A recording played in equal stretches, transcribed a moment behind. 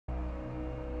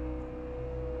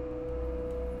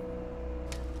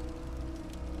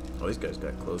Oh, these guys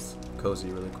got close, cozy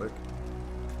really quick.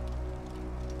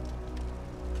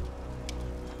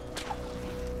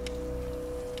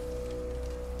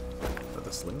 With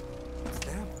the sling? It's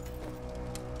them.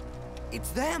 It's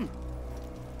them!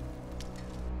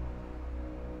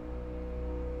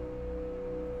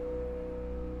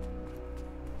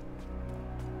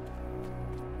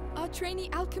 Our trainee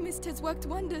alchemist has worked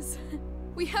wonders.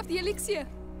 We have the elixir.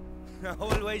 I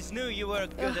always knew you were a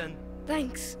good one.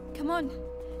 Thanks. Come on,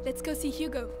 let's go see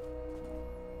Hugo.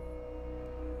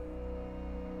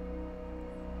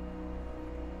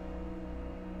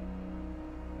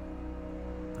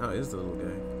 How is the little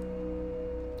guy?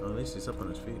 Oh, at least he's up on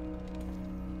his feet.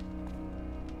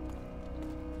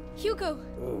 Hugo!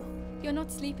 Oh. You're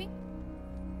not sleeping?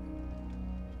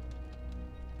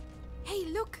 Hey,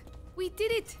 look! We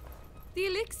did it! The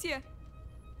elixir!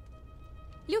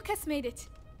 Lucas made it.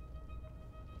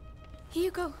 Here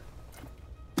you go.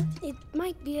 It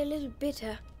might be a little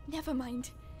bitter. Never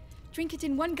mind. Drink it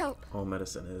in one gulp. All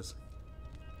medicine is.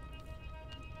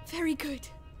 Very good.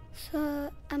 So,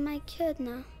 am I cured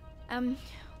now?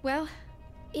 Well...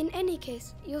 In any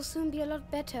case, you'll soon be a lot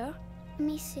better.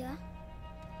 Amicia,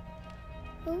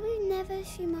 will we never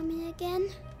see Mommy again?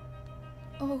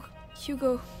 Oh,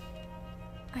 Hugo.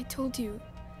 I told you.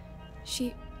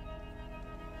 She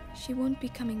won't be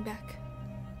coming back.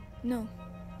 No.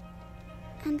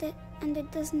 And it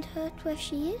doesn't hurt where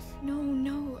she is?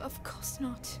 No, of course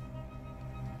not.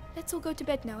 Let's all go to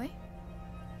bed now, eh?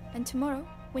 And tomorrow,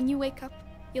 when you wake up,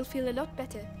 you'll feel a lot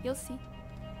better. You'll see.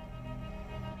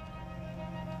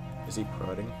 Is he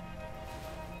prodding?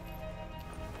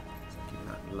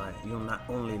 You'll not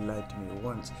only lied to me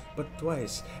once, but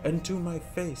twice, and to my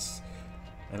face.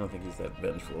 I don't think he's that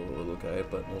vengeful of a little guy,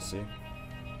 but we'll see.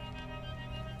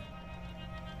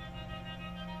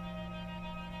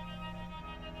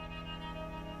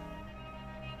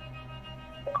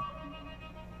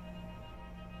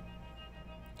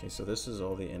 Okay, so this is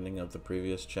all the ending of the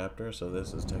previous chapter, so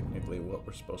this is technically what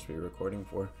we're supposed to be recording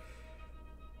for.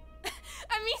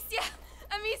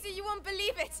 Amicia, you won't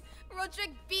believe it!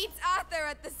 Roderick beats Arthur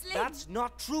at the sling! That's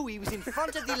not true. He was in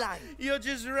front of the line. You're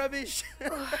just rubbish.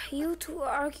 Oh, you two are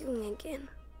arguing again.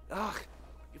 Ugh,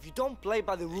 if you don't play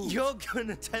by the rules... You're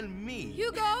gonna tell me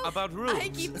Hugo! about rules. I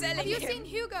keep telling you. Have you seen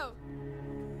Hugo?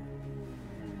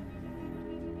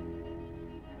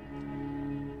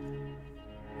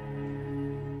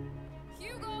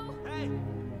 Hugo! Hey!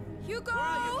 Hugo! Where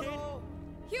are you, kid?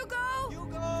 Hugo!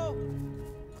 Hugo!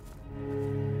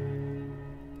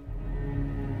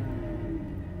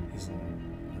 He's...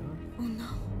 Oh no.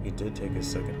 He did take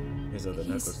his other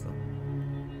necklace though.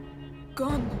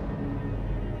 Gone.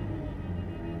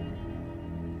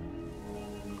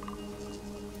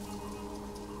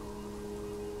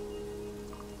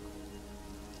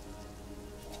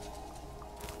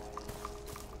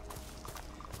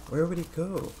 Where would he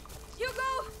go?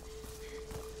 Hugo!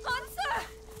 Answer!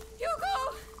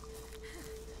 Hugo!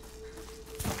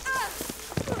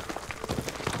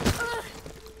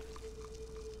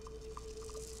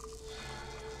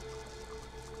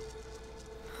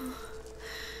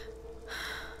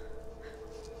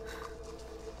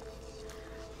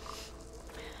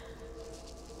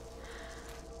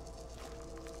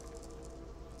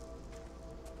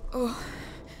 Oh,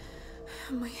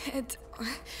 my head.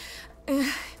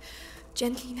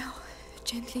 Gently now,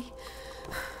 gently.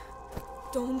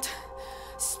 Don't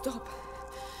stop.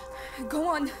 Go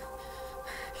on.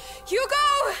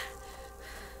 Hugo!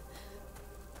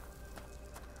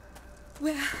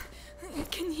 Where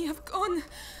can he have gone?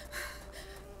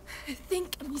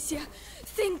 Think, Amicia,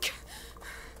 think.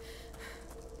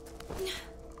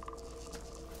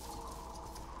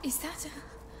 Is that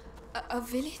a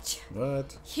village?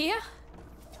 What? Here?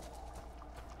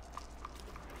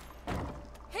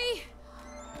 Hey!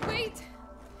 Wait!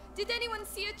 Did anyone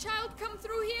see a child come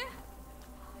through here?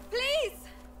 Please!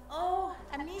 Oh,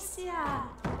 Amicia!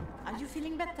 Are you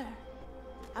feeling better?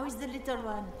 How is the little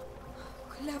one?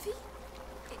 Clavi?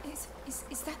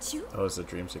 Is that you? Oh, it's a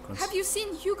dream sequence. Have you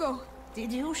seen Hugo?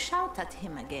 Did you shout at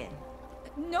him again?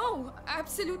 No,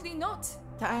 absolutely not.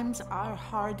 Times are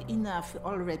hard enough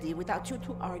already without you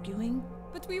two arguing.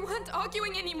 But we weren't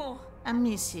arguing anymore.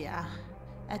 Amicia,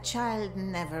 a child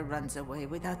never runs away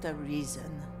without a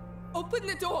reason. Open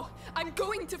the door. I'm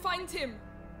going to find him.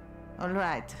 All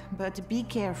right, but be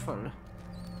careful.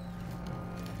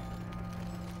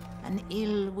 An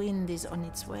ill wind is on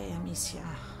its way, Amicia.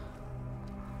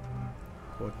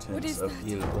 Portents is of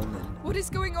that? ill omen. What is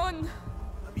going on?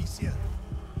 Amicia,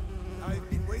 I've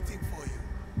been waiting for you.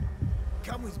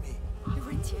 Come with me.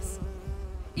 Laurentius?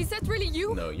 Is that really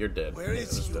you? No, you're dead. Where Yeah,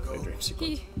 is that's Hugo? definitely a dream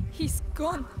sequence. He's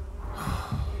gone.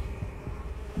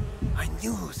 I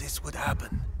knew this would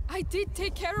happen. I did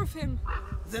take care of him.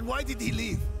 Then why did he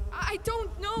leave? I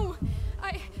don't know.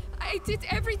 I did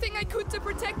everything I could to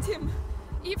protect him.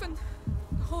 Even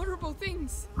horrible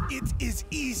things. It is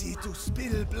easy to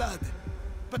spill blood,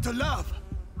 but to love,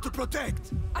 to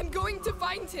protect. I'm going to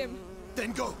find him.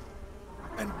 Then go,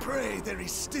 and pray there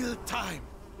is still time.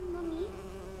 Mommy,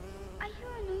 I hear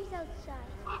a noise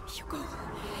outside. Hugo,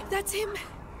 that's him.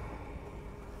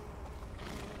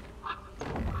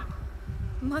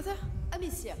 Mother?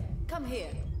 Amicia, come here.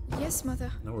 Yes,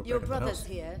 Mother. Now we're Your back at the brother's house.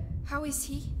 here. How is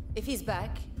he? If he's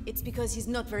back, it's because he's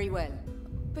not very well.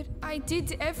 But I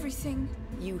did everything.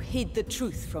 You hid the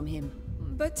truth from him.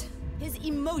 But His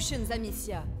emotions,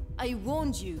 Amicia. I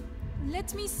warned you.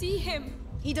 let me see him.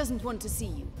 He doesn't want to see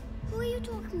you. Who are you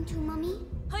talking to, Mommy?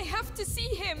 I have to see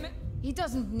him. He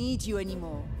doesn't need you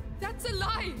anymore. That's a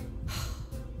lie.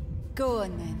 Go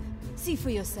on then. See for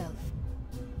yourself.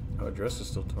 Oh, her dress is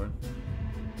still torn.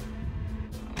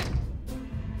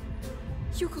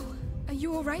 Hugo, are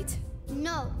you alright?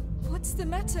 No. What's the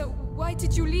matter? Why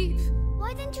did you leave?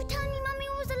 Why didn't you tell me Mommy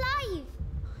was alive?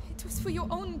 It was for your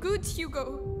own good,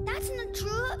 Hugo. That's not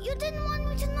true. You didn't want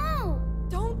me to know.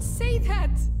 Don't say that.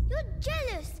 You're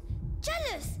jealous.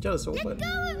 Jealous. Jealous of Let what?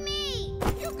 go of me.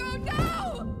 Hugo,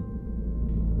 no!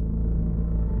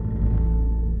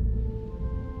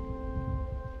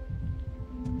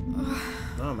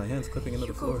 Oh, my hand's clipping into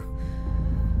the floor.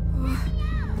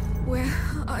 Where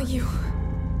are you?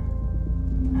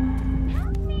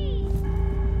 Help me.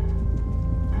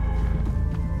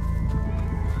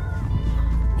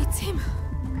 It's him.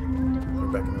 We're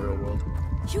back in the real world.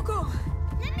 Hugo,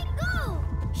 Let me go.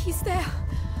 he's there.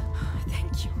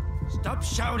 Thank you. Stop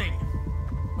shouting!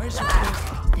 Where's your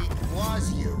It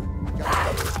was you.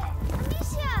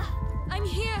 Amicia. I'm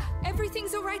here.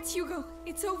 Everything's alright, Hugo.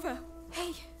 It's over.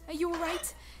 Hey, are you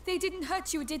alright? They didn't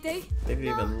hurt you, did they? They didn't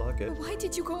even lock it. Why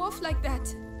did you go off like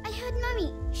that? I heard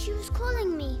Mommy. She was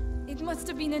calling me. It must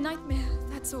have been a nightmare,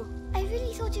 that's all. I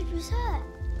really thought it was her.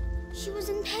 She was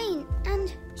in pain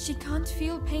and... She can't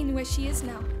feel pain where she is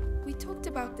now. We talked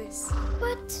about this.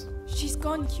 But... She's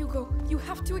gone, Hugo. You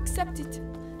have to accept it.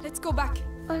 Let's go back.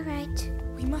 All right.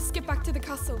 We must get back to the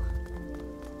castle.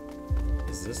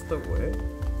 Is this the way?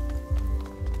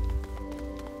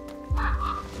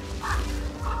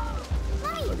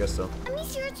 Mommy! I guess so.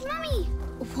 Amicia, it's Mommy!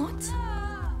 What?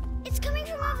 It's coming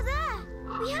from over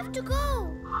there. We have to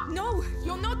go. No,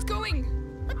 you're not going.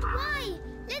 But why?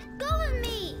 Let go of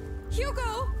me.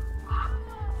 Hugo!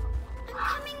 I'm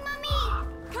coming, Mommy.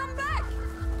 Come back!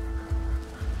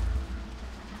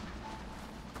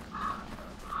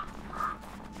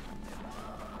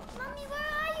 Mommy, where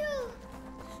are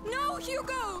you? No,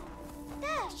 Hugo!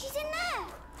 There, she's in there.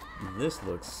 This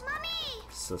looks Mommy!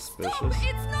 suspicious. Stop!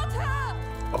 It's not her!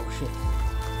 Oh shit.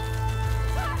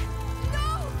 Ah, no!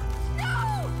 No!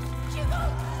 Hugo!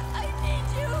 I need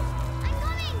you! I'm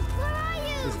coming. Where are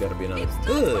you? There's gotta be another. It's not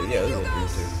Ugh, funny, yeah, this is Hugo. a dream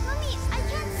too. Mommy, I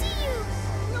can't see you.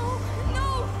 No! No!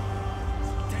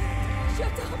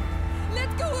 Shut up! Let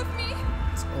go of me!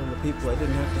 It's all the people I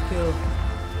didn't have to kill.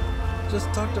 Just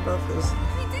talked about this.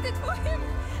 I did it for him!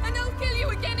 And I'll kill you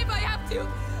again if I have to!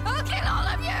 I'll kill all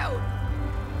of you!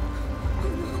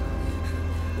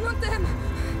 No. Not them!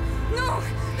 No!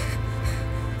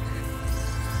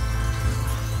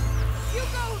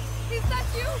 Hugo! Is that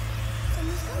you?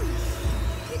 Someone's coming.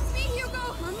 It's me, Hugo!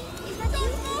 Mommy, is that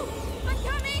Don't you? move! I'm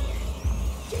coming!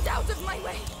 Get out of my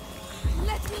way!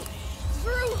 Let me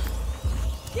through!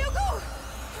 Hugo!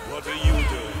 What are you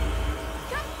doing?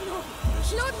 Come! No!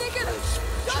 No, Nicholas!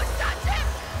 Don't touch him!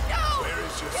 No! Where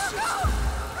is your Hugo! sister?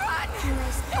 Run!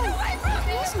 Nice. Get away from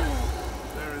me! There's no one.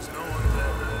 There is no one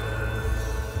there.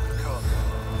 Come.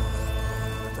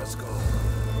 Let us go.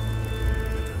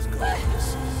 Let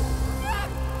us go.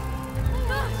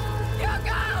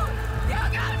 Hugo!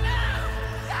 Hugo, no!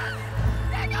 No!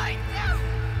 They're going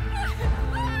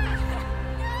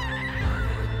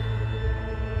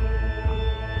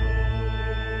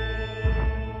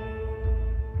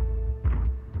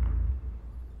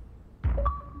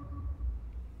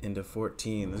Into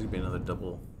 14. This is gonna be another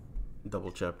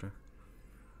double chapter.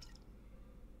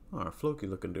 Oh, a Floki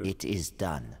looking dude. It is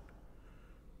done.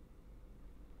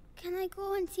 Can I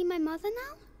go and see my mother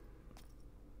now?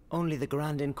 Only the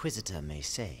Grand Inquisitor may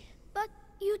say. But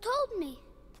you told me.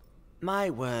 My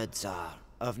words are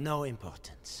of no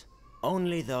importance.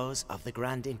 Only those of the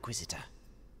Grand Inquisitor.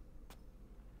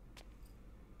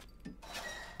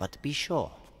 But be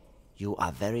sure, you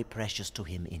are very precious to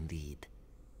him indeed.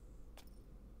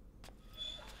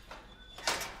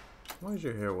 Why is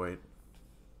your hair white?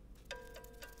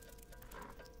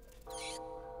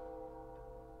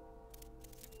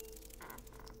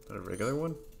 A regular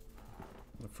one?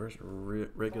 The first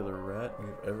regular rat we've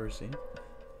ever seen?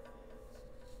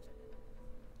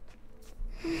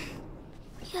 You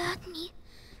hurt me.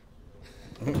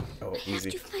 Oh, I have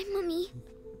easy. to find Mummy.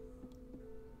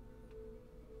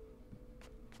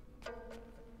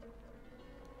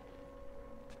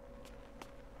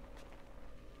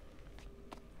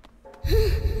 My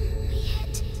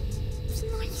head. It's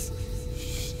noise.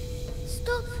 Shh.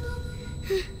 Stop.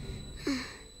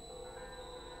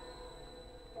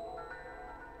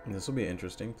 This will be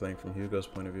interesting, playing from Hugo's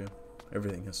point of view.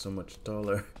 Everything is so much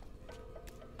taller.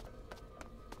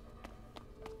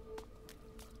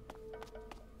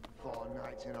 4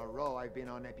 nights in a row I've been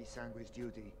on Episanguis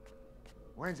duty.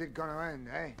 When's it gonna end,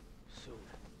 eh? Soon.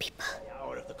 The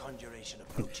hour of the conjuration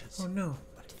approaches. Oh no.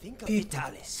 But think of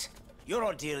Vitalis. Your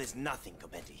ordeal is nothing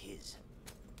compared to his.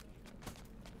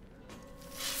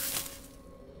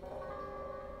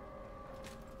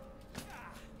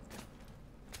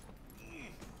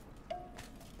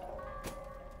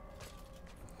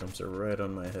 Dumps it right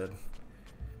on my head.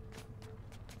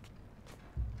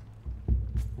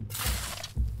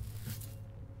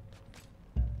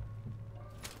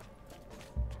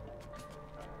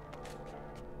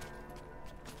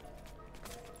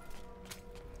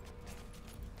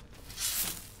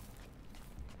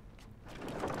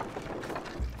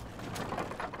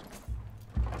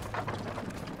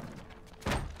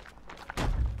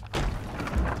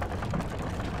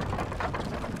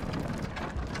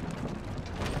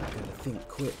 Think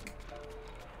quick.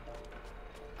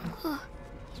 Oh,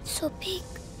 it's so big.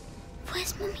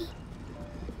 Where's Mummy?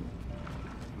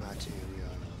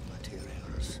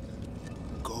 Materials.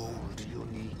 Gold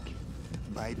unique.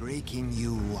 By breaking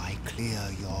you, I clear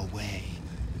your way.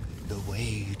 The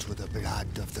way to the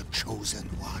blood of the chosen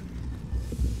one.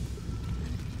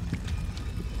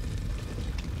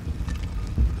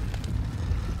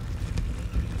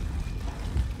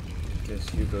 Guess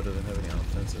Hugo doesn't have any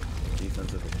offensive or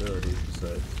defensive abilities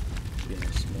besides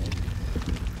being small.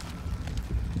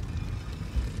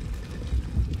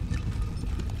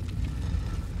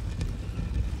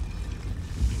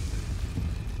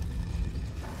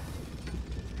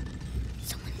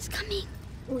 Someone is coming.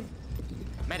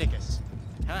 Medicus,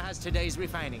 how has today's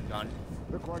refining gone?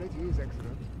 The quality is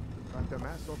excellent, but the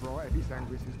mass of raw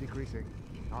Episanguis is decreasing.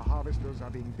 Our harvesters are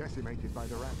being decimated by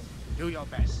the rats. Do your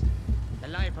best. The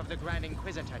life of the Grand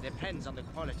Inquisitor depends on the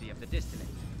quality of the distillate.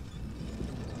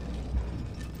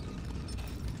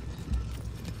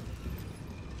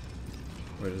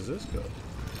 Where does this go?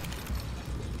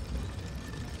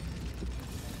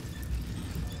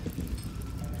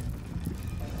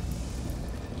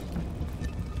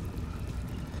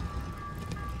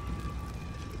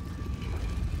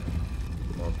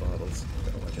 More bottles.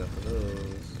 Gotta watch out for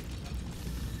those.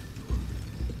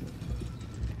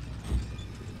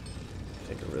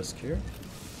 Take a risk here.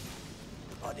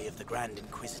 The body of the Grand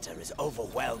Inquisitor is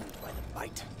overwhelmed by the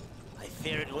bite. I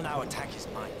fear it will now attack his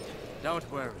mind.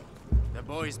 Don't worry. The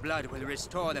boy's blood will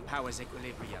restore the power's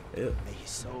equilibrium. Ew. May his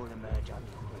soul emerge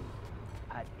uncooled.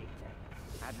 Ad ignem.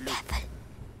 Ad loop.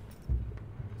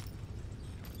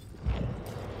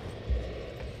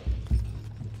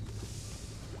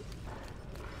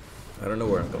 I don't know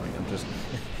where I'm going. I'm just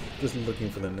just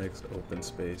looking for the next open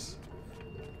space.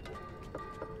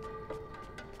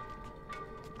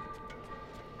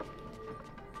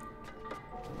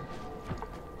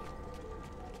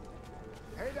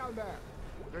 Hey down there!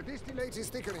 The distillate is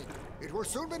thickening. It will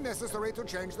soon be necessary to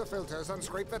change the filters and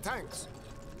scrape the tanks.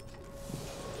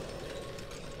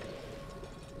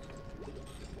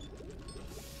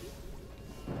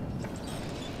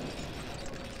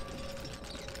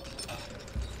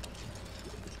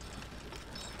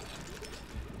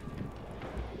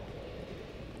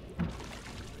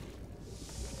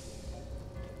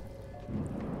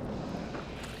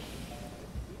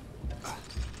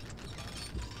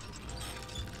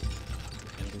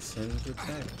 Descend the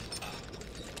tank.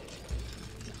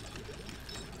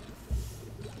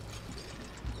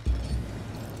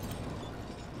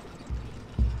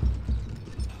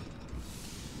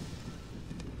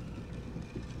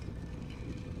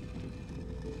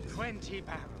 $20.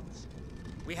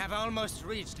 We have almost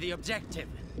reached the objective.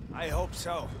 I hope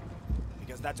so,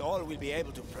 because that's all we'll be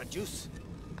able to produce.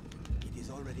 It is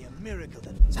already a miracle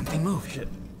that Something moved. Shit.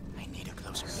 I need a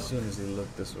closer As look. soon as he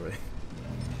looked this way.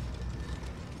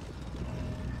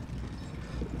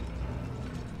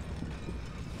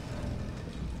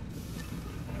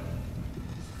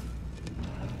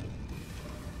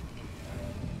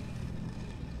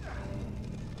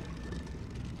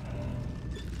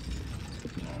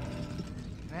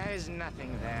 There's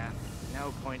nothing there.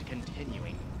 No point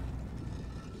continuing.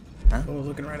 Huh? Oh,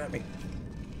 looking right at me.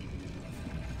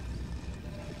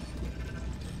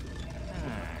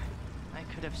 I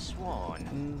could have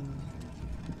sworn.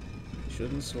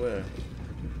 Shouldn't swear.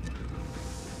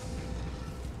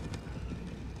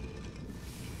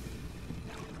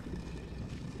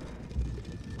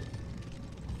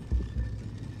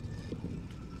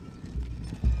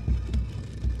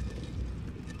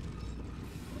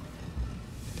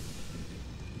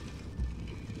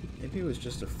 Maybe it was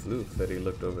just a fluke that he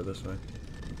looked over this way.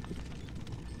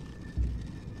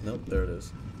 Nope, there it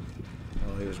is.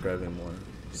 Oh, he was grabbing more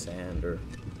sand or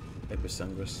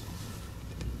episanguis.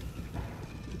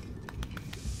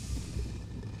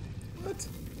 What?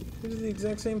 It was the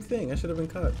exact same thing. I should have been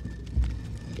caught.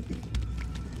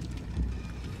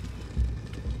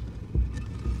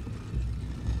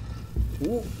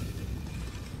 Ooh.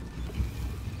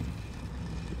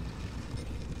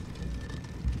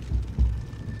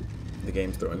 The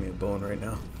game's throwing me a bone right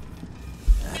now.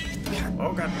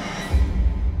 Oh god.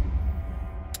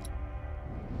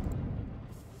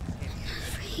 Not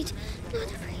afraid.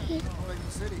 Calling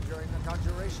the city during the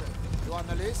conjuration. You on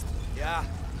the list? Yeah,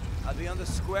 I'll be on the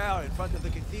square in front of the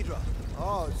cathedral.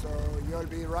 Oh, so you'll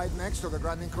be right next to the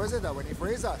Grand Inquisitor when he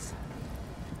frees us.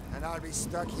 And I'll be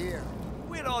stuck here.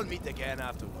 We'll all meet again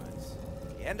afterwards.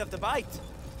 The end of the bite.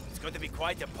 It's going to be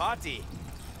quite a party.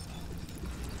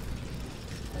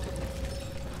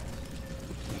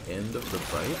 The end of the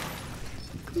bite?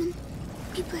 Come on,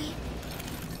 be brave.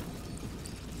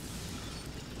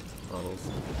 Bottles.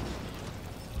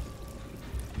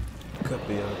 Could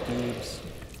be tubes.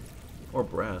 Or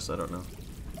brass, I don't know.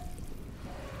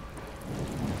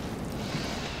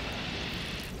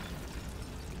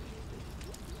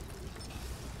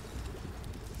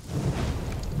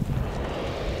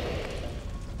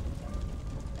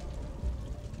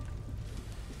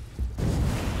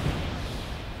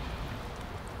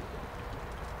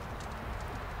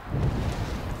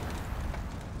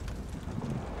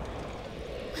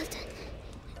 Well done.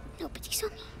 Nobody saw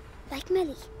me. Like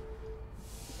Melly.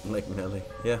 Like Melly,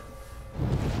 yeah.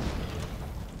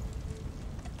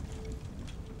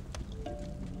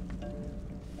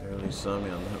 Barely saw me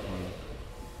on that one.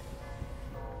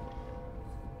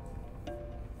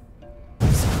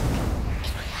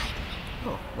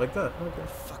 Oh, like that, okay.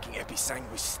 Fucking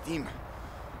episanguis steam. I'm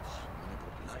gonna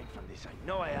go blind from this. I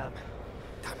know I am.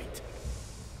 Damn it.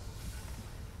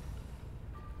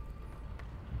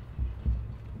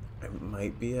 I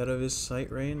might be out of his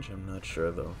sight range, I'm not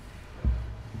sure though.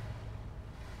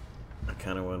 I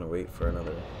kind of want to wait for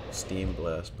another steam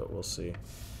blast, but we'll see.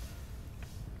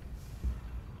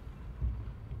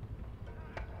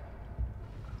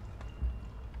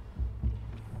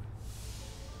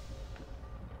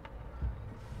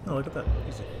 Oh, look at that.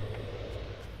 Easy.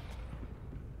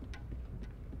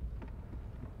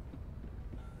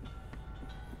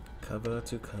 Cover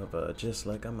to cover, just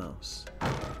like a mouse.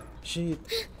 Sheep.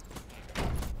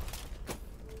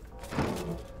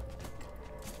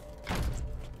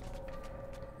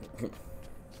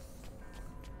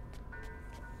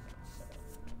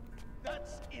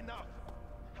 That's enough.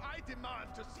 I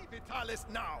demand to see Vitalis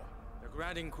now. The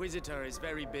Grand Inquisitor is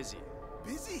very busy.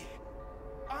 Busy?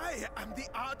 I am the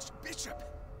Archbishop.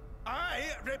 I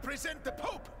represent the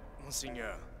Pope.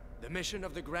 Monseigneur, the mission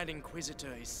of the Grand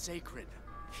Inquisitor is sacred.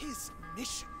 His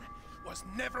mission was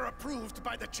never approved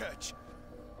by the Church.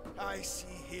 I see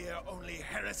here only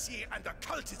heresy and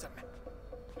occultism.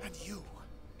 And you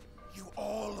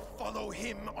all follow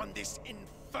him on this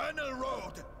infernal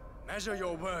road. Measure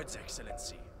your words,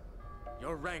 Excellency.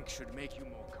 Your rank should make you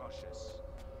more cautious.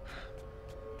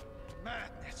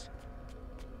 Madness.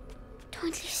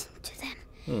 Don't listen to them.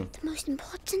 The most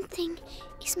important thing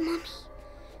is Mommy.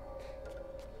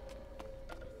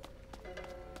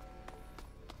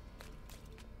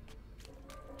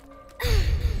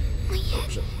 My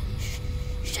head.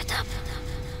 Shut up.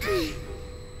 Mommy,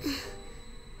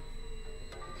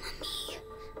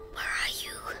 where are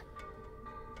you?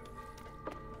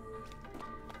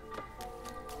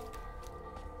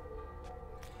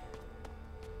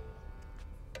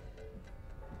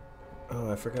 Oh,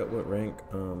 I forgot what rank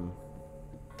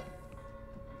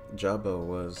Jabba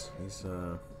was. He's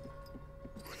Oh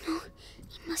no,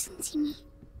 he mustn't see me.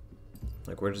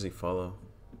 like, where does he follow?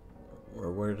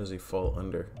 Or where does he fall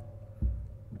under?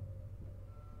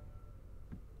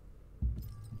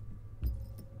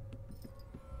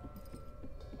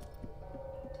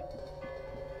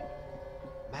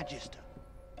 Magister,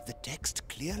 the text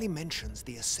clearly mentions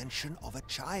the ascension of a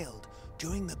child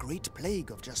during the Great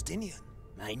Plague of Justinian.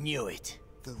 I knew it.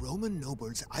 The Roman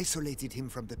nobles isolated him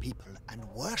from the people and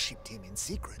worshipped him in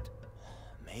secret.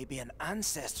 Maybe an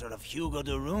ancestor of Hugo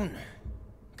de Rune.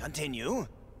 Continue.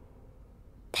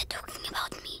 They're talking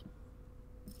about me.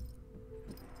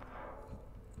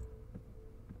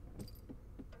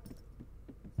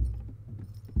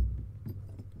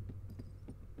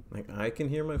 Like, I can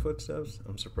hear my footsteps?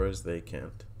 I'm surprised they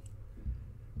can't.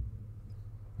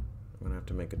 I'm gonna have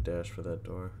to make a dash for that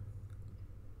door.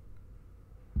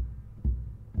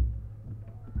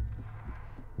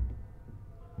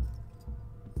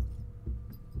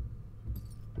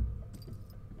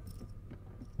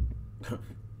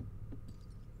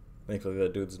 Thankfully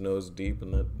that dude's nose deep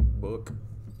in that book.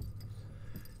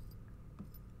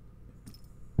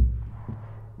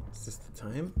 Is this the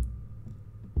time?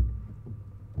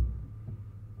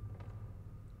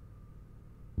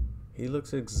 He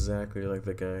looks exactly like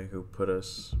the guy who put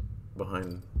us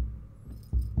behind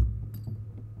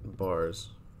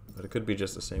bars, but it could be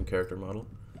just the same character model.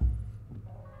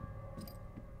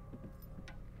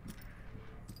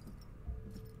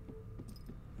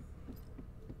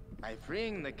 By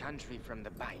freeing the country from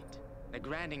the bite, the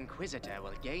Grand Inquisitor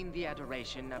will gain the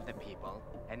adoration of the people,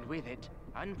 and with it,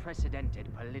 unprecedented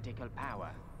political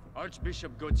power.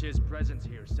 Archbishop Gautier's presence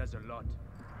here says a lot.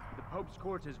 The Pope's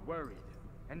court is worried.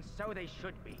 And so they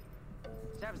should be.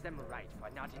 Serves them right for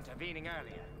not intervening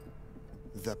earlier.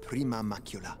 The Prima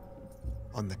Macula,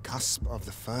 on the cusp of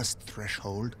the first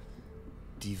threshold,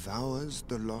 devours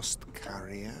the lost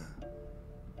carrier,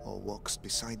 or walks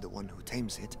beside the one who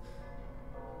tames it.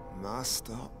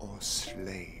 Master or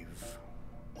slave,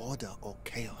 order or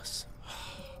chaos.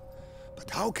 But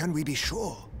how can we be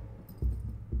sure?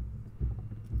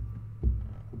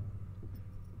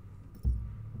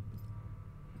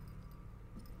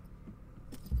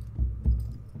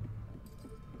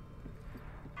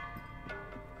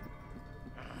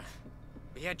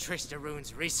 Beatrice de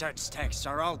Rune's research texts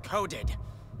are all coded.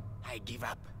 I give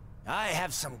up. I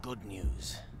have some good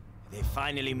news. They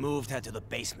finally moved her to the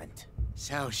basement.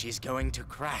 So she's going to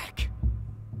crack.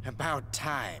 About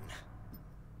time.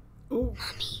 Ooh.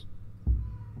 Mommy.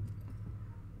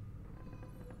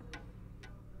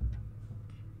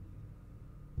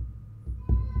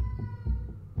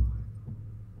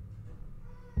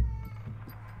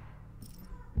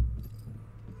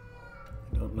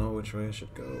 I don't know which way I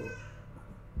should go.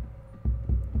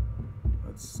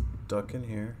 Let's duck in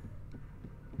here.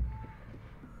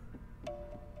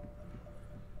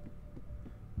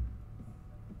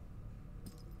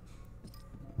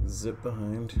 Zip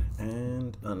behind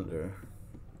and under.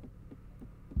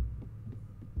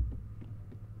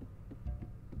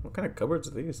 What kind of cupboards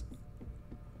are these?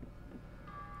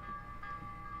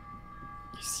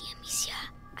 You see, Amicia,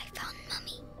 I found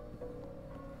Mommy.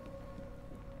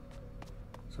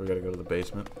 So we gotta go to the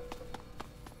basement.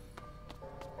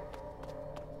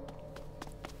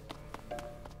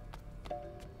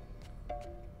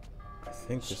 I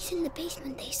think She's in the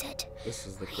basement, they said. This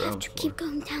is the I ground have to floor. keep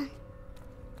going down.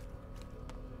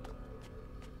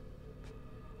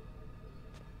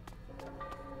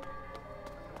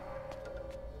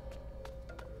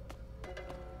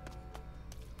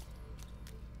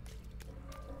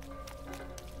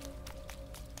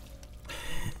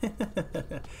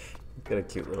 Got a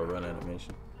cute little run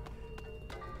animation.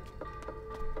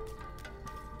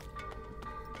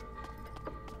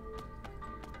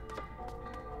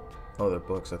 Oh, they're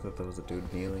books. I thought that was a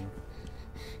dude kneeling.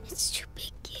 It's too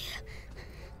big here.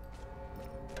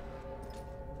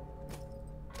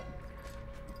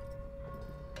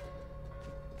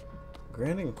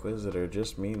 Grand Inquisitor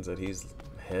just means that he's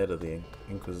head of the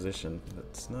Inquisition.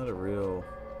 That's not a real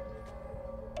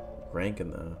rank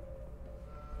in the...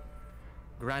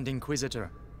 Grand Inquisitor,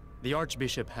 the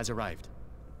Archbishop has arrived.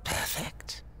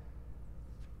 Perfect.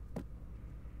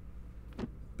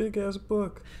 Big ass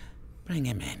book. Bring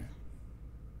him in.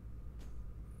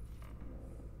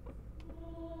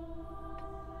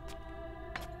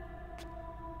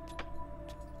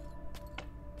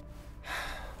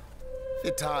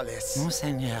 Vitalis.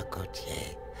 Monseigneur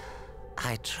Gautier,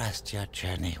 I trust your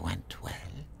journey went well.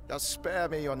 Now spare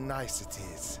me your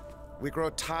niceties. We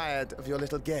grow tired of your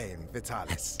little game,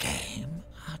 Vitalis. A game,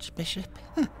 Archbishop?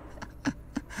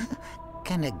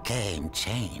 Can a game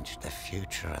change the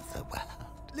future of the world?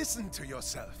 Listen to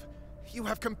yourself. You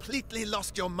have completely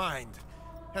lost your mind.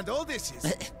 And all this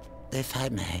is... If I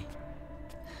may,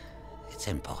 it's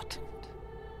important.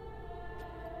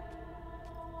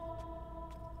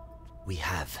 We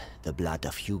have the blood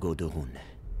of Hugo de Rune.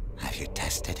 Have you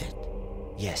tested it?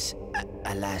 Yes.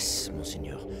 Alas,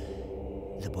 Monseigneur.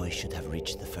 The boy should have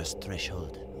reached the first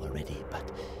threshold already,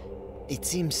 but it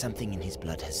seems something in his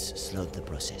blood has slowed the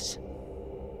process.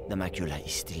 The macula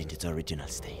is still in its original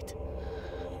state.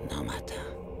 No matter.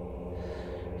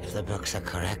 If the books are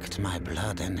correct, my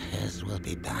blood and his will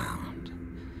be bound.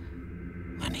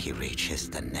 When he reaches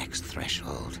the next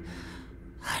threshold,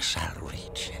 I shall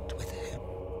reach it with him.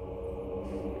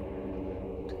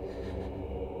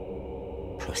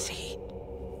 Proceed.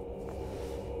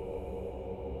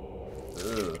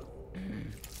 Ugh.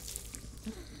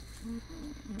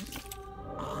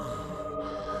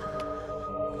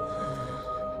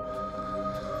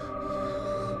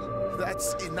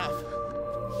 That's enough.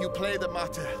 You play the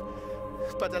martyr,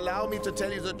 but allow me to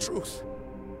tell you the truth.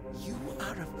 You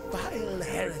are a vile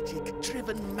heretic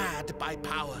driven mad by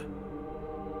power.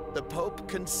 The Pope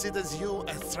considers you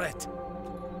a threat.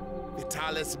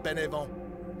 Vitalis Benevent,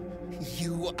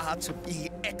 you are to be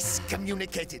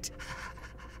excommunicated.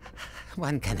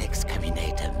 One can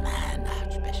excommunicate a man,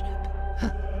 Archbishop,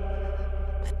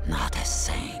 but not a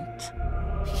saint.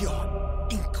 Your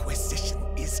inquisition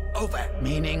is over.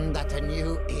 Meaning that a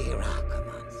new era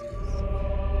commences.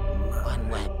 One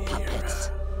where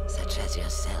puppets such as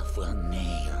yourself will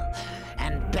kneel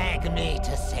and beg me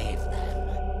to save them.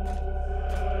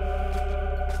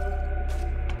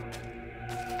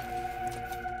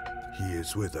 He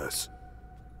is with us.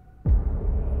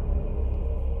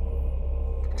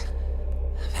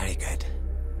 Very good.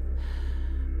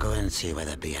 Go and see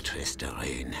whether Beatrice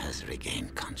Doreen has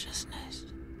regained consciousness.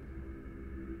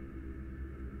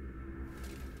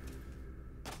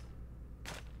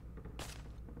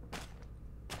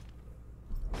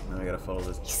 Now I gotta follow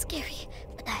this. He's scary,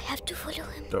 but I have to follow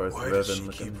him. Darth Why does she Revan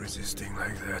looking. keep resisting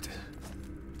like that?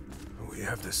 We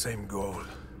have the same goal.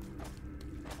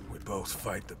 We both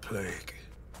fight the plague.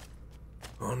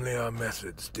 Only our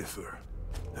methods differ.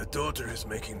 The daughter is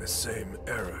making the same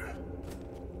error.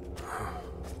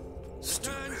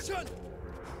 Stupid.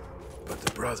 But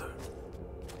the brother,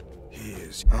 he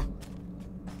is... Huh?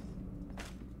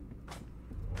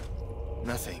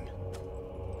 Nothing.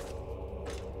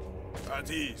 At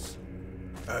ease.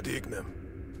 Ad ignem.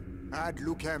 Ad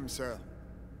lucem, sir.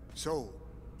 So,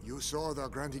 you saw the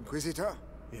Grand Inquisitor?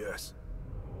 Yes.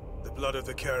 The blood of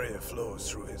the carrier flows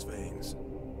through his veins.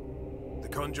 The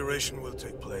conjuration will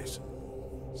take place.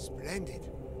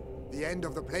 Splendid. The end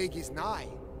of the plague is nigh.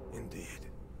 Indeed.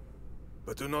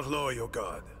 But do not lower your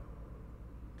guard.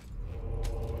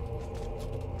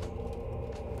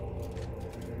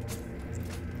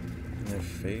 Their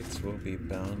fates will be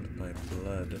bound by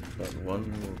blood, but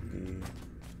one will be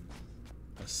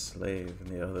a slave and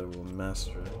the other will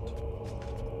master it.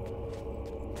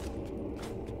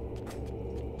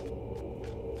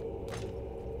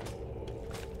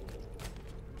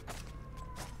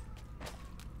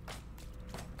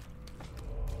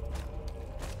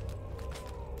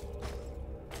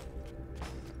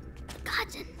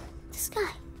 Garden. The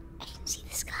sky. I can see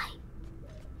the sky.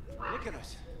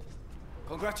 Nicholas,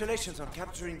 congratulations on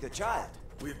capturing the child.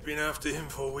 We've been after him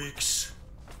for weeks.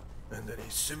 And then he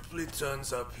simply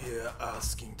turns up here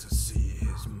asking to see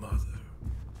his mother.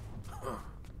 Huh.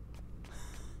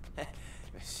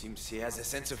 Seems he has a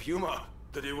sense of humor.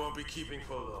 That he won't be keeping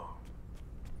for long.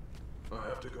 I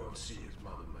have to go and see his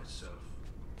mother myself.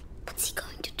 What's he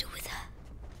going to do with her?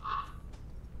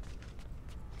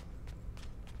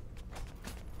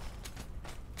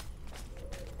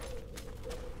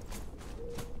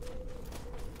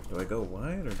 Do I go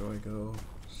wide or do I go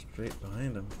straight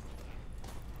behind him?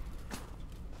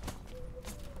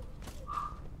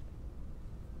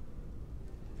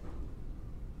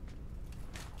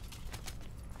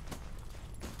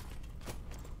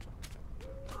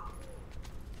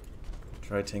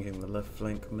 Try taking the left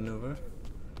flank maneuver.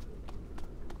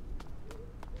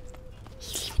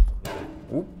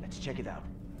 Oop. Let's check it out.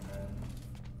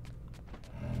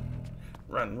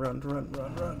 Run, run, run,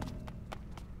 run, run.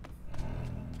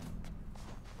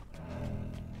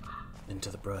 Into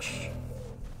the brush.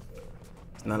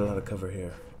 Not a lot of cover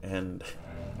here, and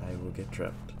I will get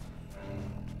trapped.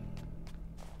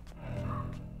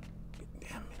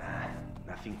 Damn it.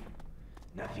 Nothing.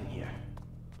 Nothing here.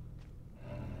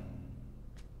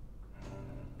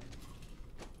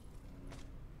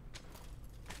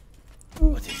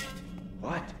 What is it?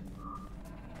 What?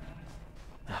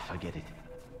 Ah, forget it.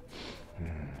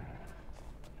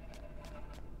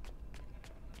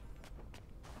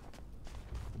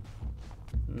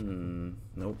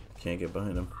 Nope, can't get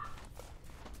behind him.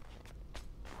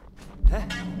 Huh?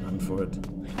 Run for it.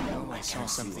 I know I saw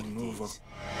something move.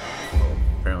 Oh,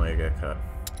 apparently I got caught.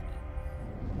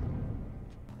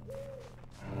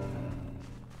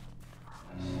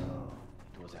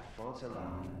 It was a false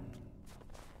alarm.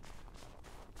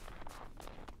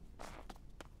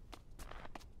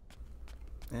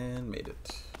 And made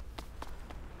it.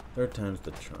 Third time's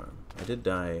the charm. I did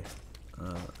die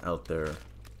out there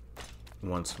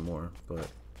once more, but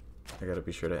I gotta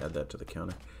be sure to add that to the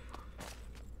counter.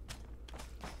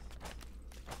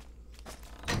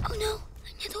 Oh no!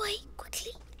 Another way,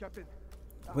 quickly! Captain,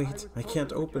 Wait, I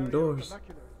can't open doors.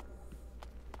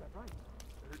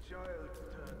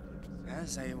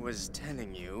 As I was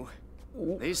telling you,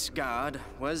 this god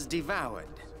was devoured,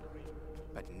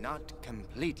 but not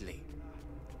completely.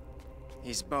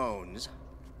 His bones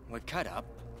were cut up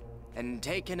and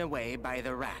taken away by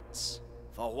the rats.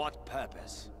 For what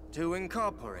purpose? To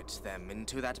incorporate them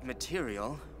into that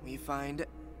material we find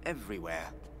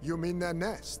everywhere. You mean their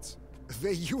nests?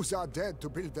 They use our dead to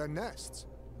build their nests.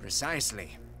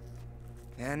 Precisely.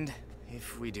 And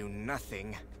if we do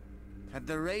nothing, at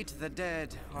the rate the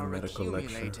dead are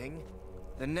accumulating,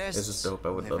 the nests this is dope. I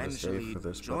would will love to stay eventually for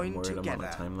this, but I'm join worried I'm on a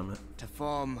together time limit. to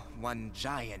form one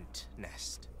giant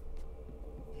nest.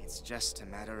 It's just a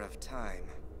matter of time.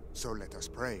 So let us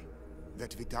pray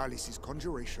that Vitalis'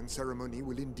 conjuration ceremony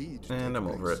will indeed And I'm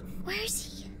over it. Where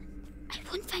is he? I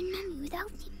won't find Mommy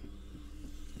without him.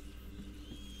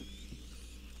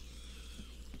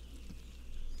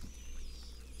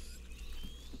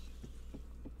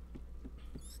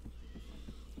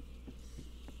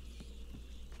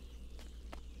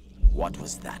 What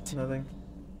was that? Nothing.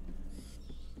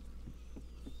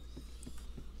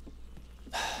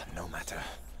 No matter.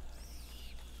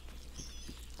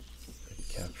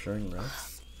 Capturing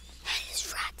rats?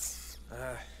 Hell's rats.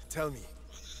 Tell me,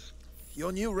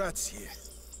 your new rats here.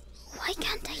 Why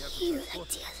can't I hear like the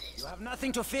others? You have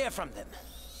nothing to fear from them.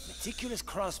 Meticulous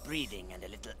crossbreeding and a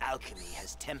little alchemy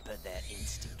has tempered their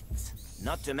instincts.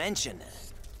 Not to mention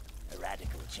a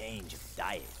radical change of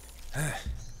diet.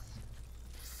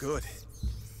 Good.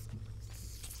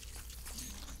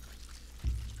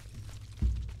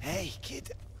 Hey,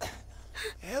 kid.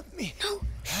 Help me. No.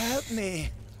 Help me.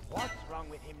 What's wrong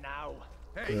with him now?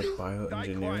 Hey, They're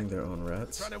bioengineering their own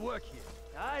rats? trying to work here.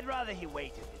 I'd rather he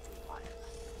waited a little while.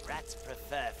 Rats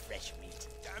prefer fresh meat.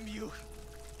 Damn you!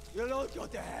 You'll all go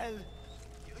to hell.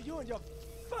 You and your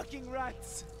fucking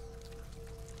rats.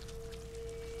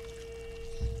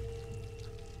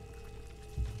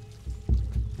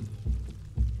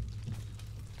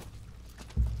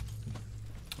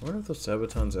 I wonder if those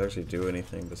Sabatons actually do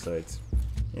anything besides,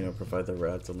 you know, provide the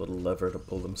rats a little lever to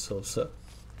pull themselves up.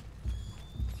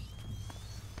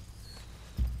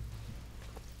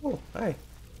 Oh, hi.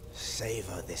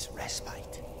 Savor this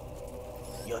respite.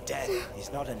 Your death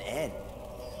is not an end,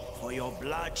 for your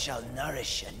blood shall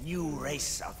nourish a new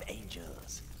race of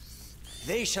angels.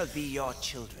 They shall be your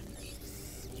children,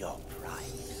 your pride.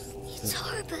 It's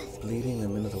horrible. Bleeding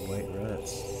them into the white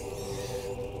rats.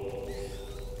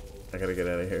 I gotta get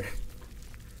out of here.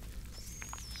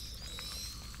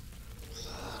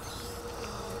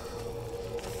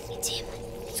 It's him.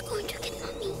 It's going to get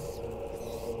Mommy.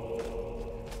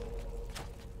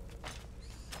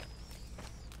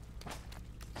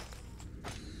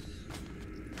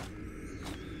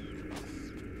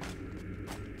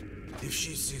 If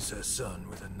she sees her son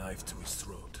with a knife to his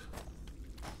throat,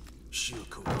 she'll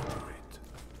cooperate.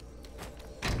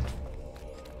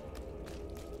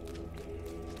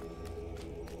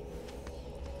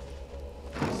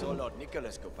 So Lord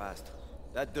Nicholas go past.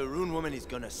 That the Rune woman is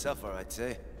gonna suffer, I'd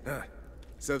say.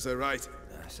 Serves her right.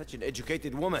 Such an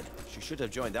educated woman. She should have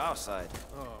joined our side.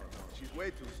 Oh, no, she's way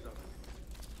too stubborn.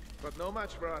 But no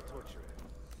match for our torturer.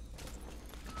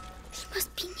 He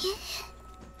must be near.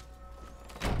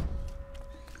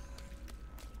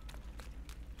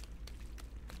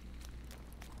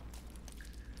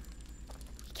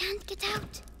 We can't get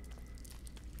out.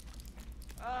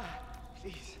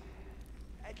 Please.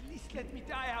 At least let me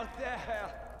die out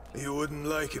there. You wouldn't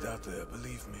like it out there,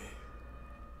 believe me.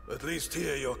 At least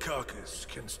here your carcass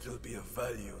can still be of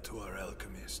value to our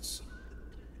alchemists.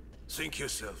 Think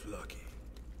yourself lucky.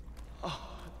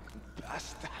 Oh,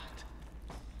 bastard.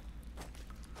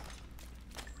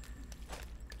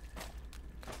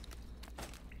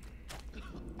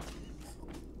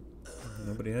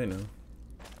 Nobody I know.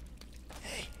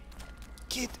 Hey,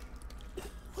 kid.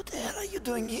 What the hell are you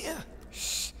doing here?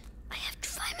 Shh. I have to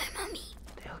find my Mommy.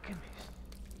 The alchemist.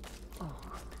 Oh.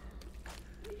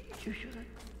 You shouldn't.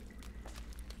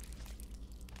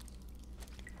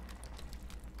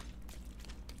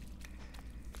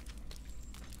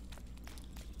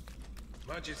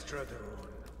 Magistrate Rune,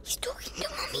 He's talking to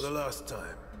for Mommy. the last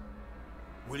time,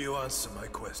 will you answer my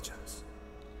questions?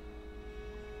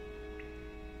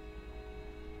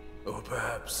 Or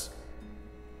perhaps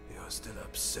you're still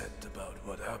upset about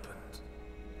what happened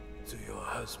to your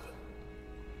husband.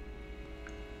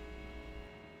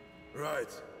 Right.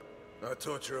 Our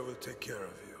torturer will take care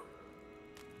of you.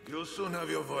 You'll soon have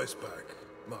your voice back.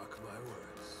 Mark my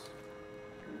words.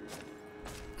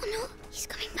 Oh no, he's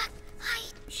coming back.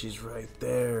 Hide. She's right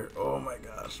there. Oh my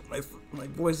gosh. My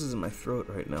voice is in my throat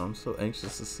right now. I'm so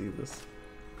anxious to see this.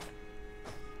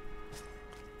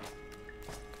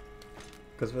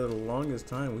 Because for the longest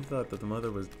time, we thought that the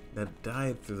mother had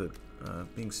died through the,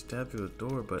 being stabbed through the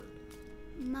door, but...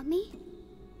 Mummy?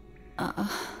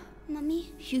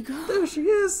 Mummy? Hugo? There she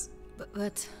is!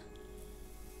 But...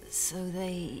 So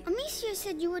they... Amicia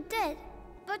said you were dead,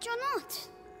 but you're not.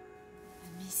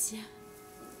 Amicia?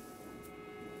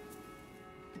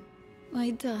 My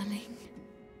darling.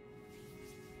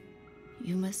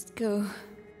 You must go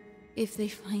if they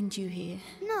find you here.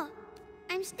 No,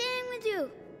 I'm staying with you.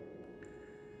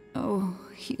 Oh,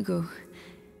 Hugo.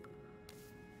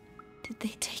 Did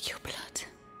they take your blood?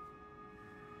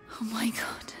 Oh my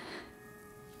God.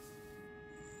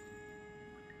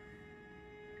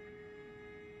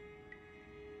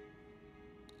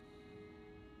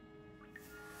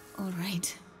 All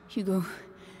right, Hugo.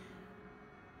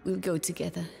 We'll go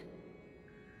together.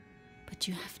 But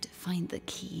you have to find the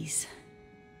keys.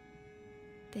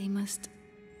 They must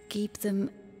keep them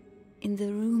in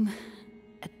the room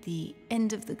at the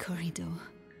end of the corridor.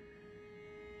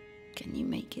 Can you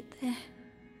make it there?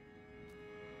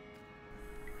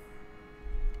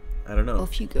 I don't know.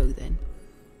 Off you go then.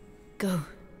 Go.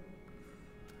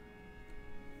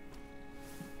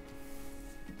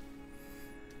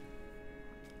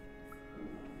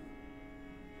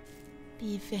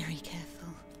 Be very careful.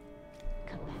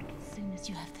 Come back as soon as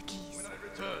you have the keys. When I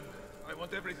return, I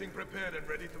want everything prepared and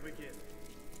ready to begin.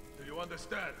 Do you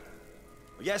understand?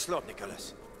 Yes, Lord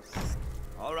Nicholas.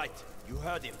 All right, you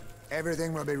heard him.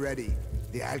 Everything will be ready.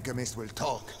 The alchemist will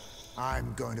talk.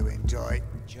 I'm going to enjoy...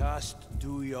 Just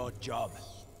do your job.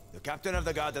 The captain of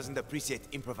the guard doesn't appreciate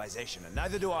improvisation, and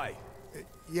neither do I.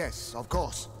 Yes, of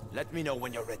course. Let me know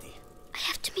when you're ready. I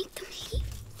have to make them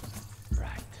leave.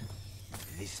 Right.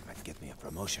 This might get me a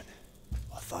promotion.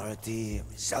 Authority,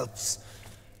 results.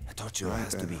 I taught you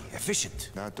has to be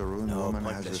efficient. That the rune No woman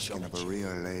has pointless the skin of a showmanship.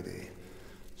 real lady.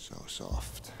 So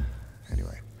soft.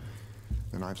 Anyway,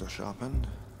 the knives are sharpened,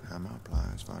 hammer,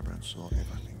 pliers, vibrant sword,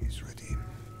 everything is ready.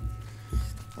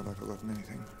 Have I forgotten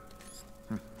anything?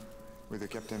 With the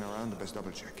captain around, best double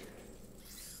check.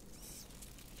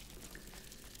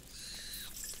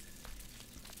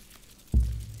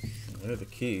 There are the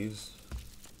keys.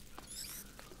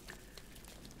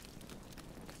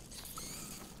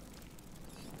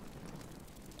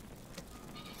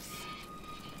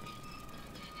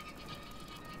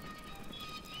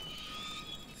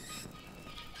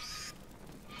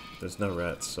 There's no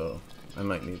rats, so I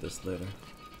might need this later.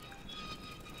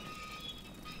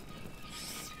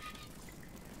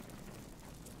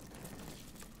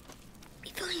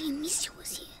 If only Amicia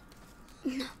was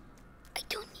here. No, I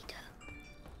don't need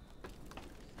her.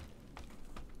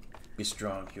 Be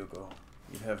strong, Hugo.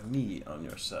 You have me on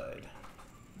your side.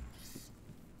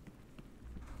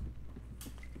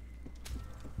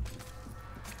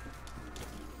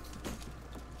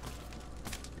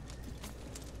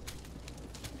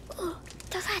 Oh,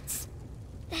 the rats.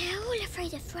 They are all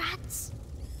afraid of rats.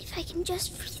 If I can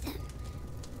just free them.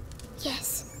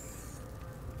 Yes.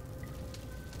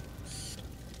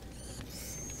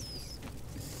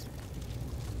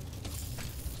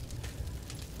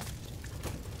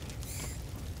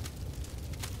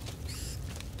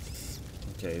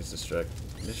 Okay, he's distracted.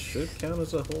 This should count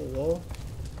as a whole wall.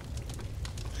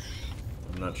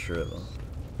 I'm not sure though.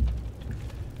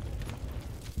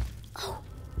 Oh,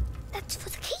 that's for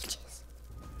the cages.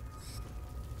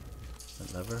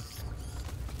 A lever.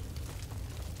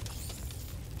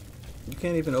 You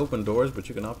can't even open doors, but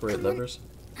you can operate levers.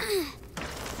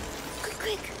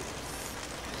 Quick.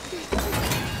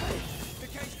 The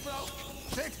cage broke!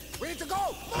 Sid, we need to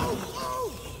go!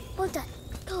 Move! Well done.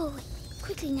 Go away.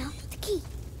 Quickly now. The key.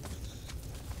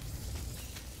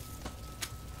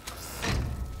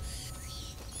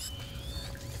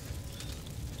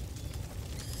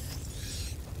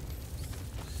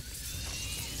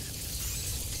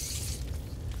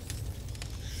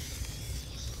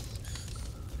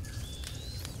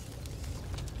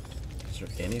 Is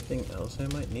there anything else I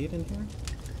might need in here?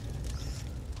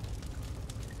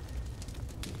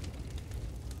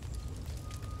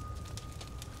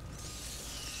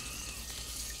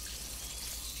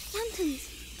 Lanterns.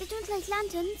 They don't like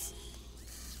lanterns.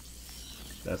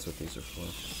 That's what these are for.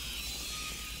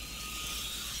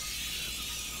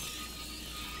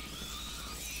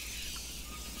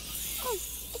 Oh,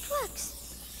 it works.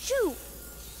 Shoo.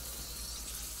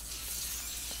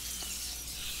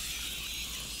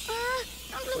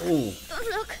 Don't look. Ooh. Don't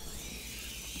look.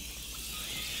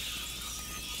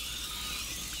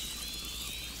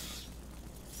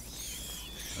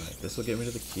 This will get me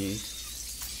to the key.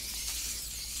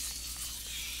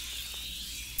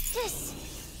 Yes!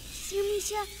 See,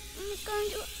 Amicia, I'm going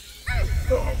to...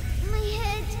 My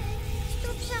head!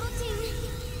 Stop shouting!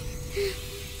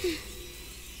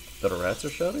 The rats are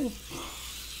shouting?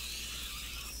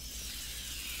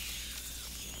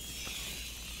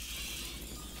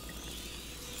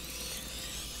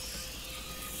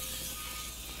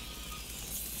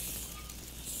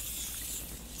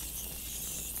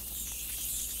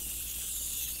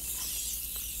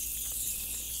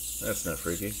 That's not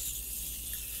freaky.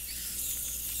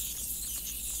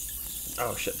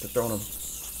 Oh shit, they're throwing them.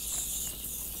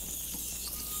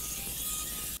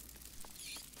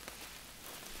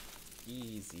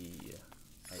 Easy.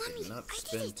 I did not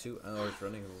spend 2 hours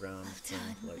running around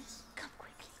playing lights. Come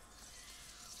quickly.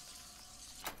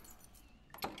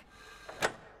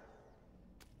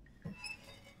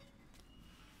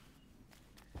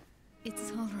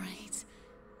 It's all right.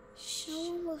 Shh. No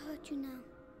one will hurt you now.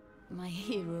 My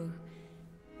hero.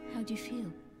 How do you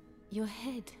feel? Your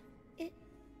head.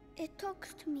 It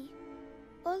talks to me.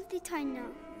 All the time now.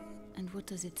 And what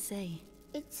does it say?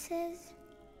 It says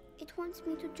it wants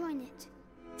me to join it.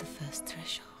 The first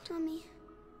threshold. Mommy,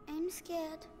 I'm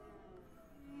scared.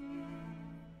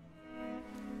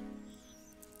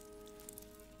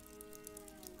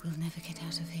 We'll never get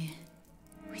out of here.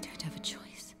 We don't have a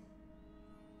choice.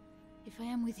 If I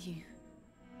am with you,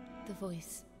 the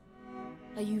voice,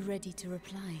 are you ready to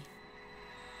reply?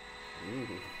 Ooh.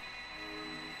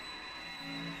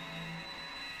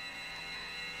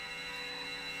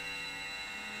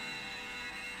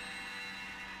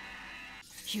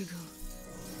 Hugo,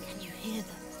 can you hear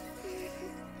them?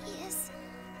 Yes.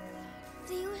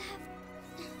 They all have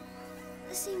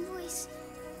the same voice.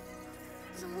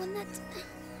 The one that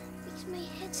makes my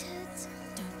head hurt.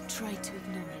 Don't try to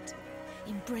ignore it.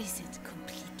 Embrace it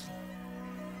completely.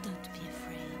 Don't be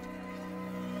afraid.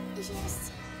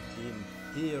 Yes.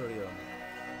 Imperium.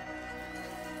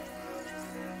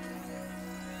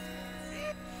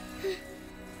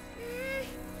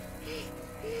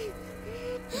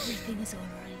 Everything is all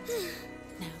right.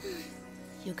 Now,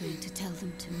 you're going to tell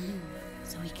them to move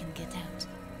so we can get out.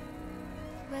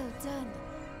 Well done.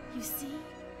 You see?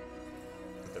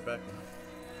 But they're back now.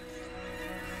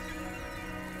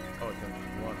 Oh, I can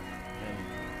walk and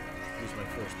use my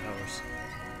force powers.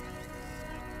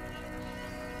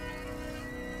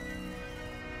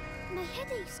 My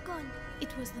headache's gone.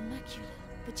 It was the macula,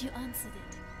 but you answered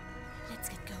it. Let's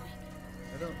get going.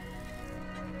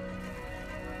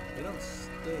 They don't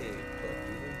stay put,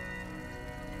 do they?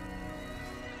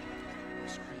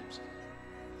 Screams.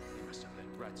 They must have let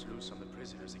rats loose on the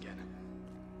prisoners again.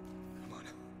 Come on.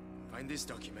 Find this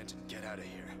document and get out of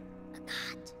here. A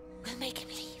cat. We'll make him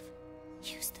leave.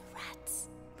 Use the rats.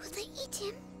 Will they eat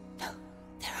him? No,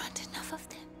 there aren't enough of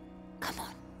them. Come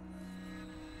on.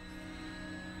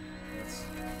 That's...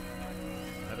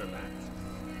 I don't act.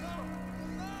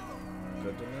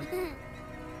 Good to know.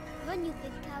 Run, you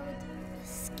big coward. You're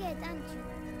scared, aren't you?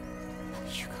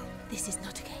 Hugo, this is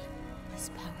not a game. This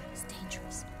power is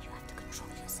dangerous. You have to control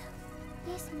yourself.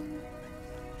 Yes, Mama.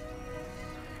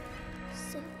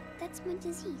 So, that's my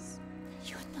disease.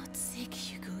 You're not sick,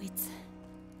 Hugo.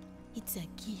 It's a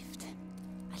gift.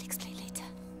 I'll explain later.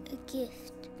 A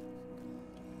gift.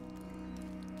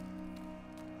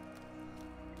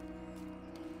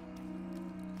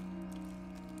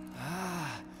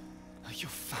 You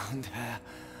found her.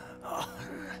 Oh,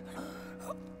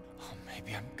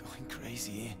 maybe I'm going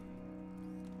crazy.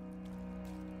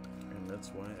 And that's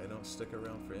why I don't stick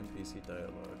around for NPC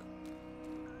dialogue.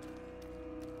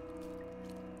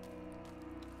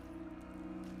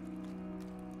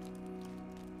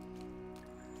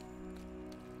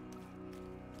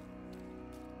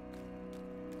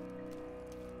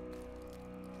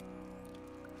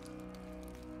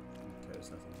 Okay,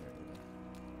 there's nothing here either.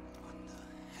 What the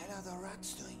hell are the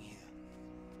rats doing here?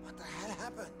 What the hell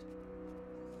happened?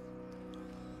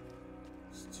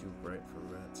 It's too bright for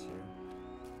rats here.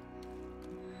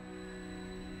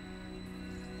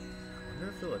 I wonder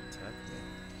if they'll attack me.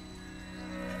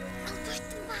 I'll push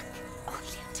them back.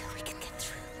 Only until we can get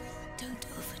through. Don't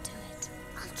overdo it.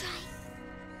 I'll try.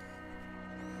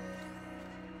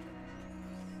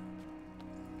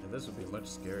 And this would be much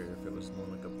scarier if it was more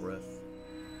like a breath.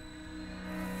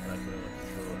 And I could only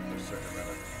control it for a certain amount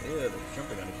of... Yeah, they're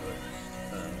jumping on each other.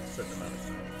 A certain amount of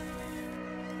time.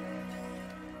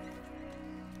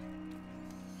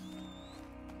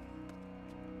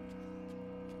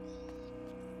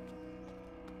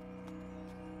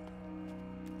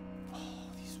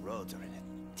 Roads are in a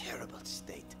terrible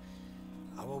state.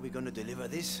 How are we going to deliver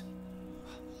this?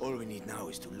 All we need now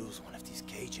is to lose one of these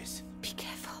cages. Be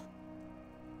careful.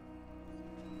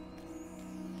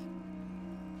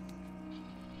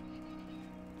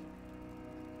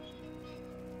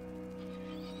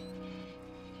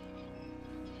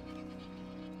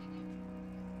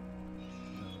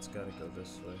 No, it's gotta go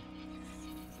this way.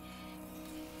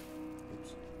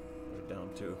 Oops. We're down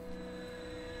 2.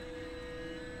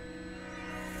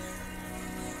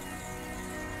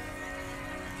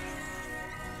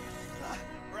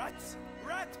 Rats!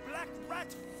 Rat! Black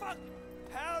rat! Fuck!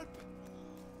 Help!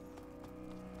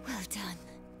 Well done.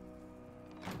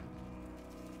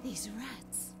 These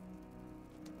rats.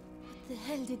 What the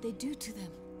hell did they do to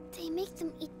them? They make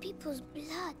them eat people's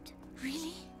blood.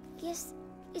 Really? Yes,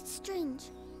 it's strange.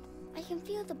 I can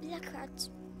feel the black rats,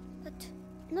 but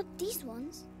not these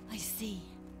ones. I see.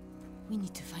 We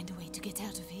need to find a way to get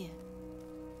out of here.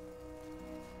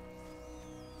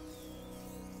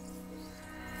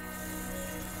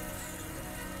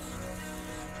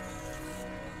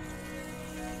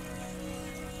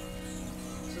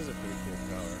 This is a pretty cool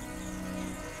tower.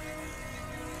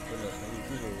 But look, maybe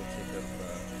Hugo will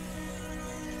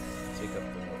take up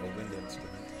the wind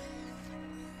instrument.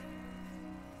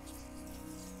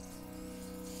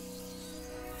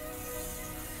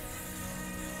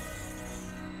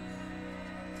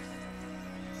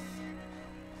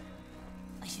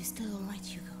 Are you still alright,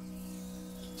 Hugo?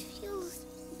 It feels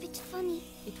a bit funny.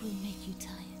 It will make you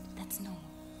tired. That's normal.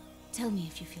 Tell me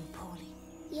if you feel poorly.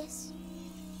 Yes.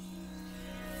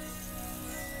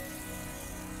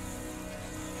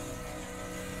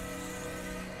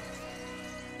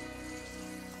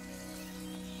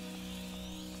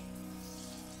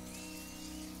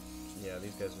 Yeah,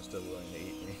 these guys are still willing to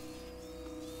eat me.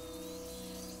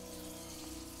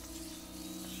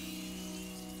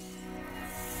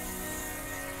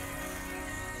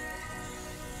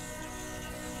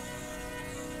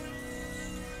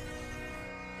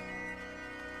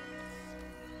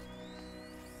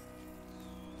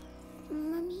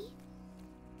 Mummy,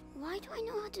 why do I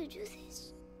know how to do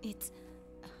this?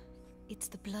 It's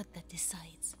the blood that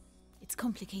decides. It's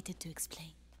complicated to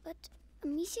explain. But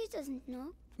Amicia doesn't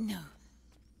know. No.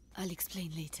 I'll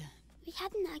explain later. We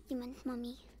had an argument,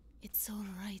 Mummy. It's all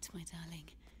right, my darling.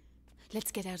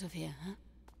 Let's get out of here, huh?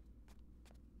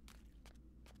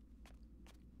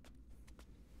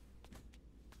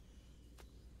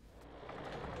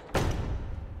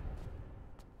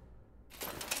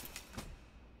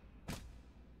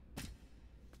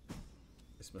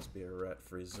 This must be a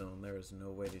rat-free zone. There is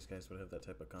no way these guys would have that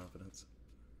type of confidence.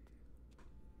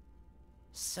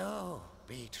 So,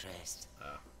 Beatrice,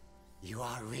 you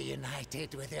are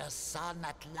reunited with your son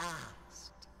at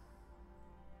last.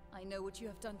 I know what you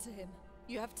have done to him.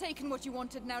 You have taken what you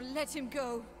wanted, now let him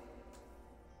go.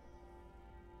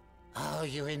 Oh,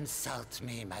 you insult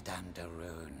me, Madame de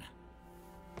Rune.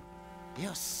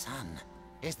 Your son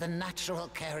is the natural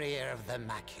carrier of the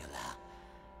macula.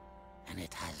 And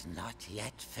it has not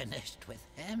yet finished with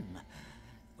him.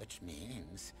 Which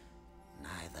means,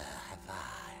 neither have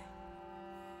I.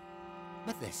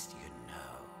 But this you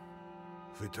know.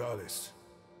 Vitalis,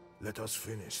 let us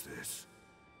finish this.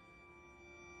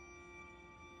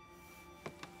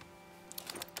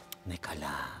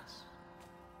 Nicholas,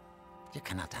 you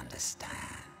cannot understand.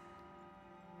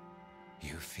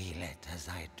 You feel it as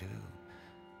I do.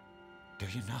 Do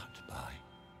you not, boy?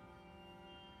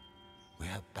 We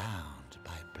are bound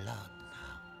by blood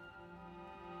now.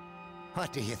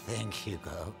 What do you think,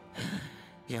 Hugo?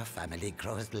 Your family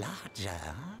grows larger,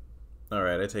 huh?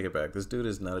 Alright, I take it back. This dude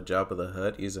is not a Jabba the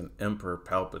Hutt. He's an Emperor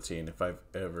Palpatine, if I've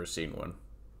ever seen one.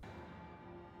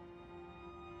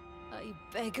 I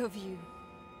beg of you.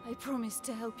 I promise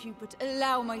to help you, but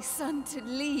allow my son to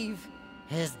leave.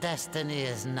 His destiny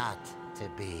is not to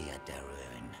be a de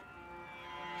Rune.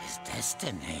 His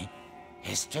destiny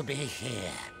is to be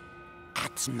here,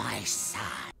 at my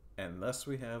side. And thus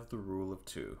we have the rule of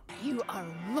 2. You are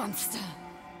a monster.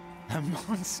 A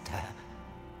monster?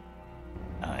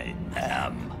 I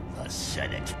am the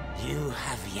Senate. You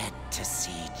have yet to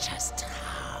see just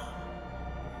how.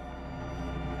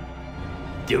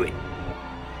 Do it.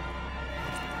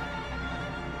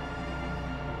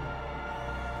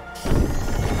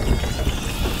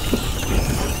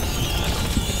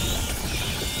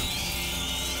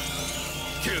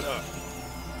 Kill her!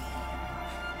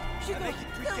 Hugo, Make it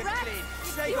quick the and rats! clean.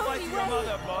 It's Say the goodbye only to your way.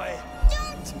 mother, boy.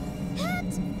 Don't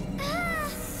hurt her!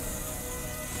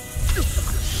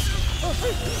 Oh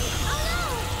no!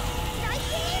 Did I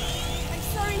kill him? I'm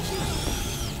sorry, Hugo.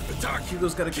 Attack!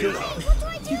 Hugo's gotta kill him. What do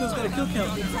I do? Hugo's gotta kill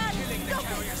count.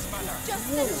 Just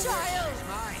a child.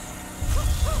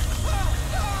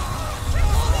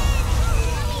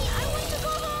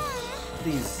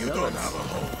 these You don't zealots. have a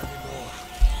home anymore.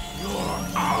 You're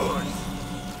ours!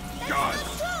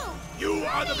 Gods, you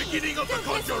are the beginning of the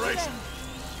conjuration!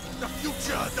 The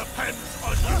future depends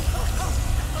on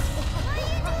you!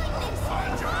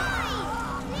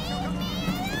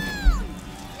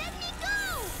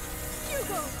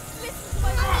 Hugo, listen to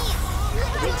my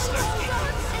Useless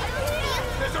eagles!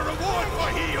 There's a reward for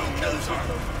he who kills her!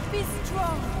 Be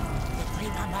strong. The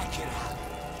Prima Macula.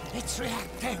 It's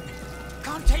reacting.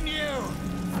 Continue!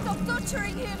 Stop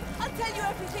torturing him. I'll tell you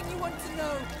everything you want to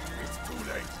know. It's too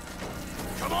late.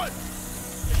 Come on!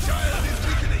 The child is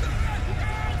weakening!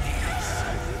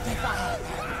 Devour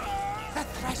them. The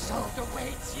threshold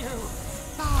awaits you.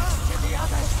 March to the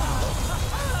other side.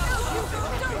 No, Hugo,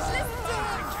 don't listen to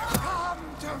him. Come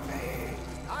to me.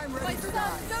 I'm ready My to son,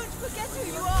 die. don't forget who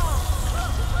you are.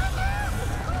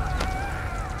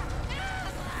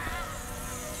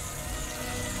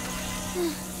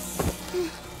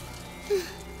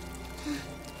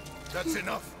 That's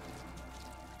enough.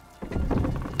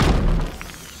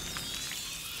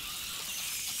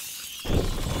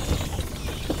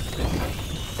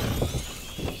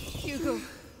 Hugo,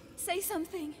 say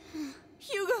something.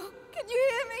 Hugo, can you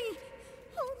hear me?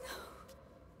 Oh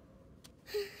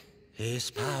no. He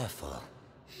is powerful,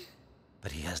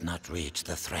 but he has not reached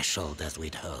the threshold as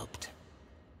we'd hoped.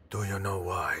 Do you know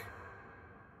why?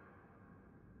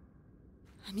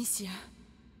 Amicia.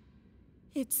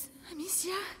 It's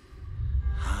Amicia.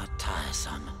 How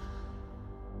tiresome.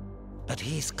 But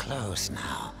he's close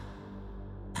now.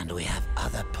 And we have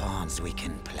other pawns we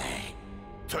can play.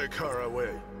 Take her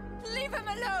away. Leave him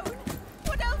alone.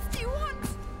 What else do you want?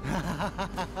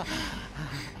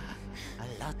 A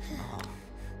lot more.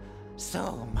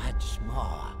 So much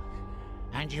more.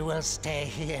 And you will stay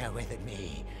here with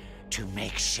me to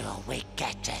make sure we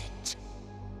get it.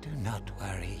 Do not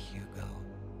worry, Hugo.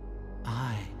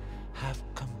 I have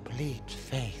complete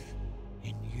faith